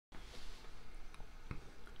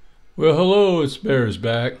Well, hello, it's Bears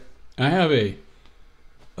back. I have a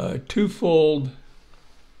twofold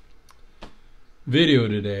video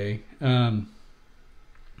today.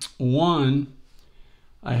 One,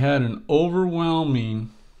 I had an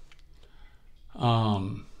overwhelming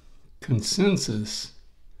consensus.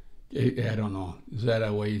 I don't know, is that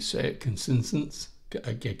a way you say it? Consensus?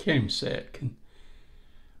 I can't even say it.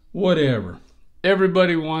 Whatever.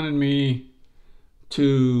 Everybody wanted me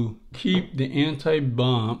to keep the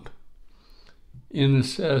anti-bump in the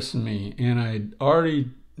Sesame, and I'd already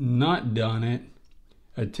not done it.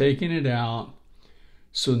 I'd taken it out,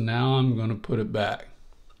 so now I'm going to put it back,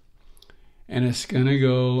 and it's going to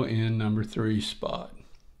go in number 3 spot.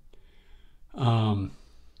 And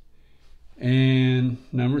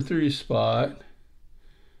number 3 spot,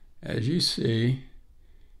 as you see,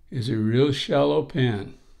 is a real shallow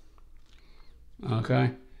pen.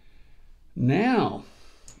 Okay, now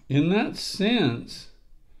in that sense,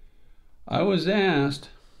 I was asked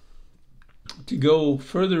to go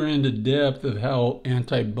further into depth of how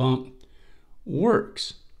anti-bump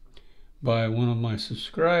works by one of my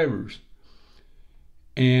subscribers.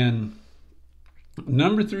 And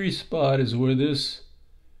number 3 spot is where this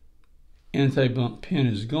anti-bump pin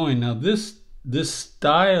is going. Now this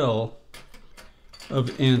style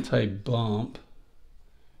of anti-bump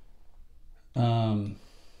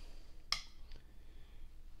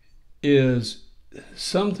is,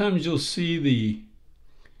 sometimes you'll see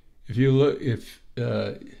if you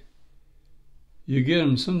get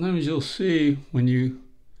them, sometimes you'll see when you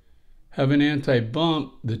have an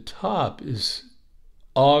anti-bump, the top is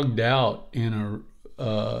ogged out in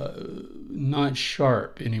a not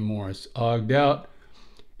sharp anymore. It's ogged out,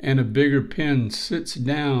 and a bigger pin sits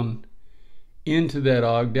down into that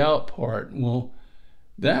ogged out part. Well,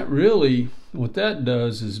 that really, what that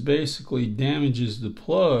does is basically damages the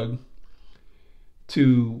plug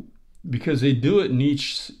because they do it in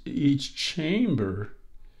each chamber,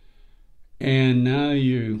 and now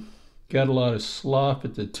you got a lot of slop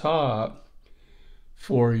at the top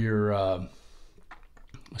for your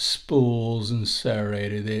spools and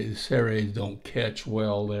serrated. The serrated don't catch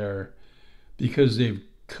well there because they've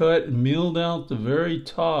milled out the very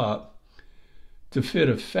top to fit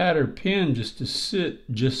a fatter pin just to sit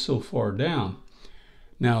just so far down.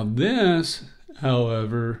 Now this,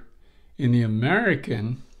 however, in the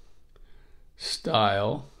American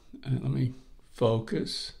style, let me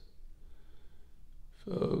focus.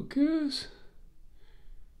 I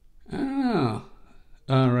don't know.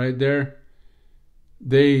 Right there,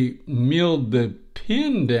 they milled the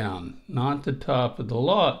pin down, not the top of the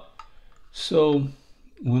lot. So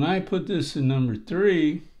when I put this in number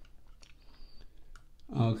 3,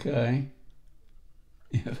 okay,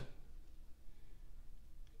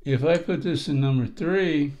 if I put this in number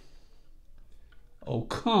 3, oh,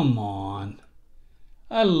 come on.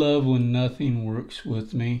 I love when nothing works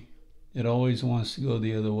with me. It always wants to go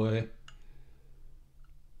the other way.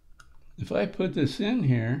 If I put this in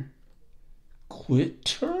here, quit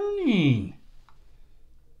turning.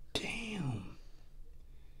 Damn.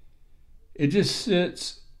 It just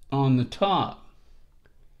sits on the top.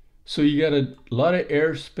 So you got a lot of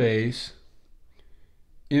airspace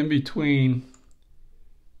in between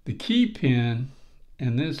the key pin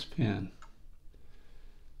and this pin.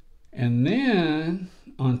 And then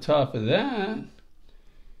on top of that,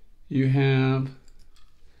 you have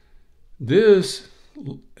this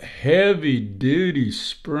heavy duty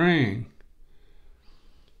spring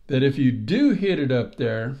that if you do hit it up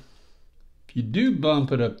there, if you do bump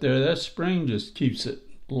it up there, that spring just keeps it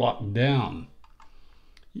locked down.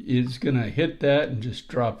 It's going to hit that and just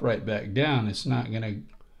drop right back down. It's not going to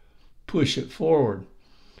push it forward.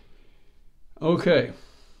 Okay,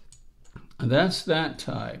 that's that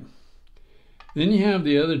type. Then you have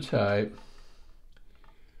the other type,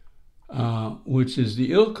 which is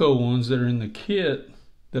the Ilco ones that are in the kit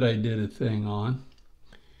that I did a thing on.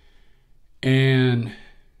 And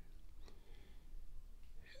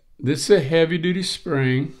this is a heavy duty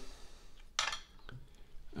spring.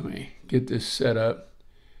 Let me get this set up.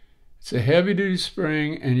 It's a heavy duty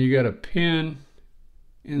spring, and you got a pin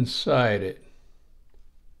inside it.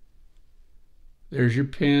 There's your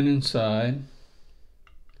pin inside.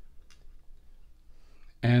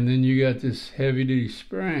 And then you got this heavy duty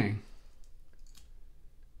spring.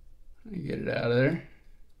 Let me get it out of there.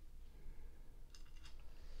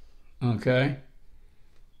 Okay.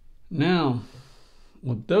 Now,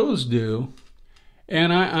 what those do,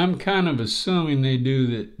 and I'm kind of assuming they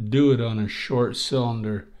do it on a short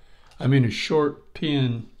cylinder. I mean a short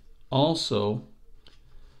pin also.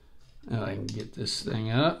 Now I can get this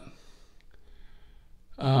thing up.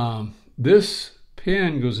 This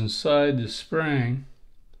pin goes inside the spring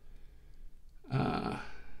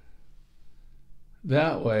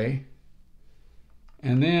that way.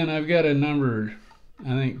 And then I've got a number, I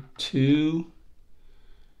think 2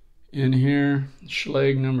 in here,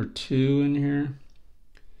 Schlage number 2 in here.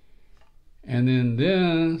 And then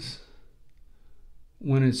this,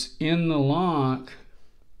 when it's in the lock,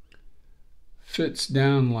 fits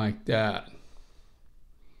down like that.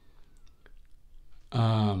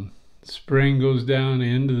 Spring goes down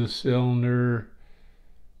into the cylinder.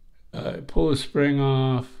 Pull the spring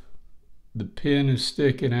off, the pin is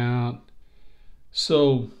sticking out.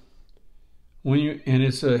 So when you, and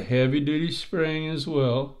it's a heavy duty spring as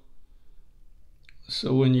well.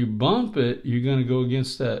 So when you bump it, you're going to go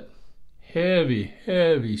against that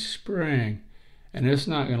heavy spring, and it's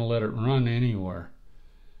not going to let it run anywhere.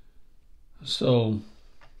 So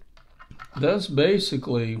that's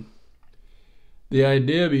basically the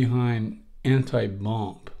idea behind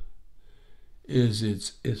anti-bump. Is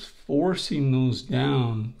it's forcing those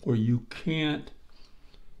down where you can't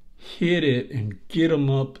hit it and get them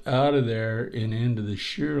up out of there and into the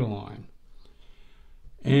shear line.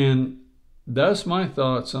 And that's my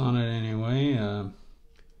thoughts on it anyway.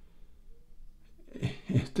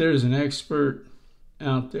 If there's an expert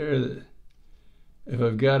out there that, if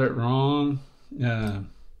I've got it wrong, I'd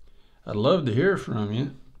love to hear from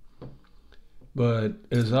you. But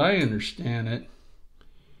as I understand it,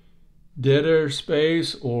 dead air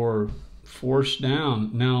space or force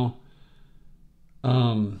down. Now,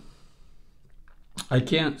 I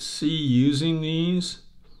can't see using these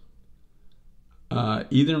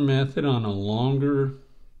either method on a longer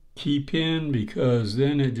key pin, because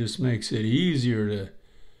then it just makes it easier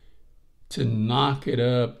to knock it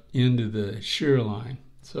up into the shear line.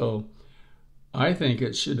 So I think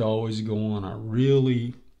it should always go on a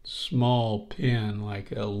really small pin,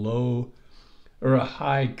 like a low or a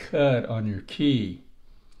high cut on your key.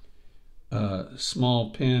 Small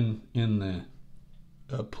pin in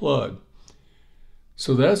the plug.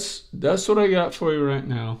 So that's what I got for you right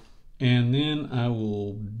now. And then I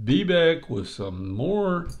will be back with some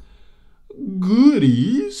more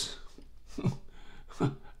goodies.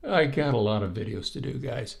 I got a lot of videos to do,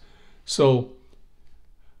 guys. So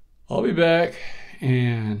I'll be back,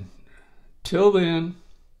 and till then,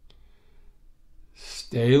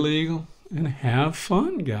 stay legal and have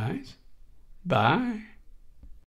fun, guys. Bye.